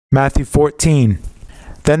Matthew 14.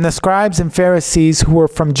 Then the scribes and Pharisees who were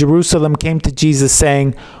from Jerusalem came to Jesus,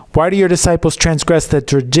 saying, "Why do your disciples transgress the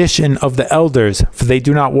tradition of the elders? For they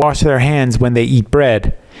do not wash their hands when they eat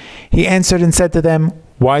bread." He answered and said to them,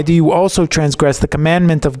 "Why do you also transgress the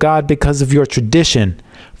commandment of God because of your tradition?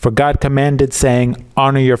 For God commanded, saying,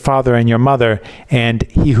 'Honor your father and your mother,' and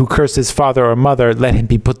 'He who curses father or mother, let him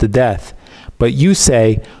be put to death.' But you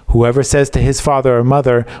say, 'Whoever says to his father or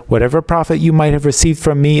mother, whatever profit you might have received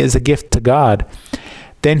from me is a gift to God,'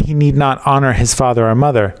 then he need not honor his father or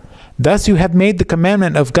mother. Thus you have made the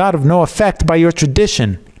commandment of God of no effect by your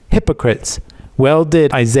tradition. Hypocrites! Well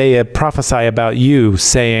did Isaiah prophesy about you,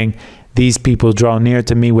 saying, 'These people draw near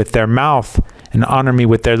to me with their mouth, and honor me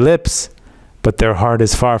with their lips. But their heart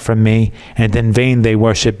is far from me, and in vain they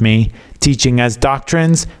worship me, teaching as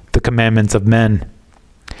doctrines the commandments of men.'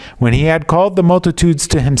 When he had called the multitudes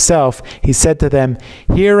to himself, he said to them,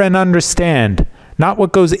 'Hear and understand. Not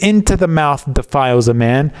what goes into the mouth defiles a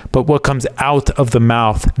man, but what comes out of the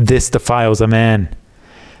mouth, this defiles a man.'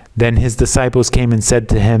 Then his disciples came and said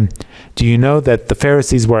to him, 'Do you know that the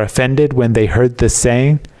Pharisees were offended when they heard this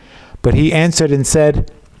saying?' But he answered and said,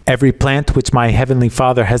 'Every plant which my heavenly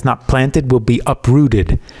Father has not planted will be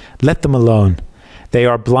uprooted. Let them alone. They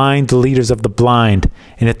are blind leaders of the blind,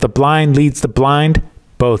 and if the blind leads the blind,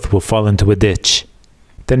 both will fall into a ditch.'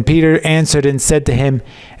 Then Peter answered and said to him,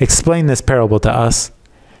 'Explain this parable to us.'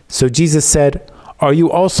 So Jesus said, 'Are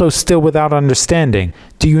you also still without understanding?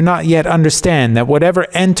 Do you not yet understand that whatever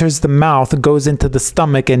enters the mouth goes into the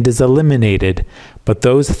stomach and is eliminated? But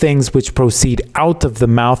those things which proceed out of the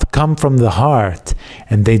mouth come from the heart,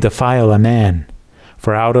 and they defile a man.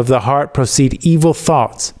 For out of the heart proceed evil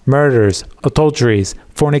thoughts, murders, adulteries,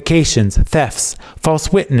 fornications, thefts,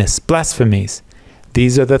 false witness, blasphemies.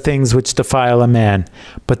 These are the things which defile a man,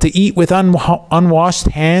 but to eat with unwashed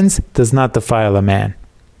hands does not defile a man."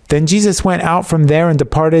 Then Jesus went out from there and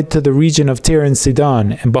departed to the region of Tyre and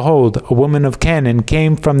Sidon. And behold, a woman of Canaan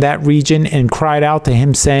came from that region and cried out to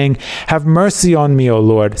him, saying, "Have mercy on me, O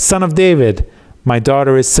Lord, Son of David. My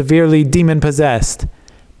daughter is severely demon-possessed."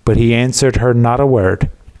 But he answered her not a word.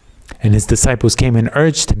 And his disciples came and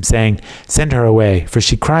urged him, saying, "Send her away, for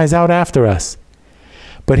she cries out after us."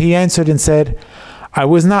 But he answered and said, "I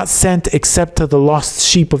was not sent except to the lost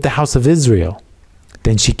sheep of the house of Israel."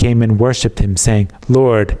 Then she came and worshipped him, saying,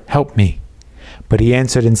 "Lord, help me." But he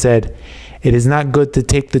answered and said, "It is not good to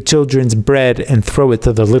take the children's bread and throw it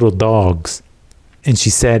to the little dogs." And she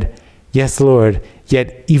said, "Yes, Lord,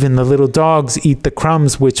 yet even the little dogs eat the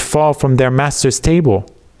crumbs which fall from their master's table."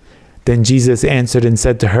 Then Jesus answered and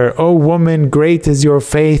said to her, "O woman, great is your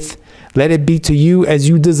faith. Let it be to you as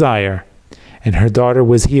you desire." And her daughter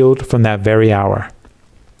was healed from that very hour.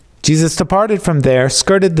 Jesus departed from there,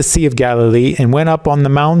 skirted the Sea of Galilee, and went up on the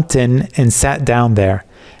mountain and sat down there.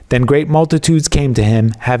 Then great multitudes came to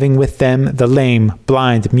him, having with them the lame,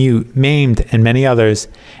 blind, mute, maimed, and many others.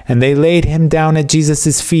 And they laid him down at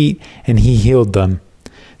Jesus' feet, and he healed them.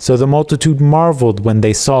 So the multitude marveled when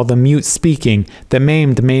they saw the mute speaking, the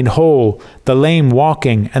maimed made whole, the lame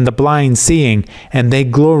walking, and the blind seeing, and they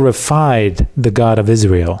glorified the God of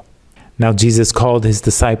Israel. Now Jesus called his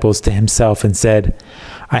disciples to himself and said,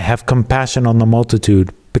 "I have compassion on the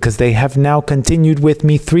multitude, because they have now continued with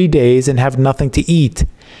me 3 days and have nothing to eat.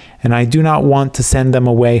 And I do not want to send them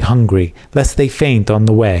away hungry, lest they faint on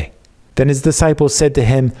the way." Then his disciples said to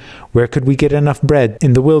him, "Where could we get enough bread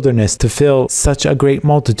in the wilderness to fill such a great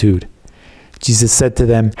multitude?" Jesus said to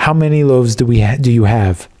them, "How many loaves do you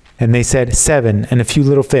have?" And they said, 7, and a few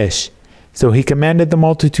little fish. So he commanded the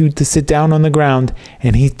multitude to sit down on the ground,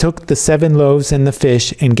 and he took the 7 loaves and the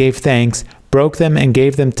fish, and gave thanks, broke them, and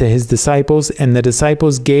gave them to his disciples, and the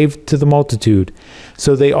disciples gave to the multitude.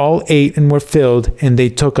 So they all ate and were filled, and they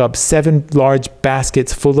took up 7 large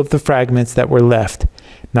baskets full of the fragments that were left.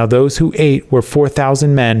 Now those who ate were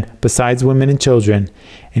 4,000 men, besides women and children.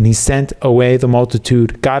 And he sent away the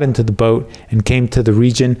multitude, got into the boat, and came to the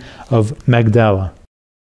region of Magdala.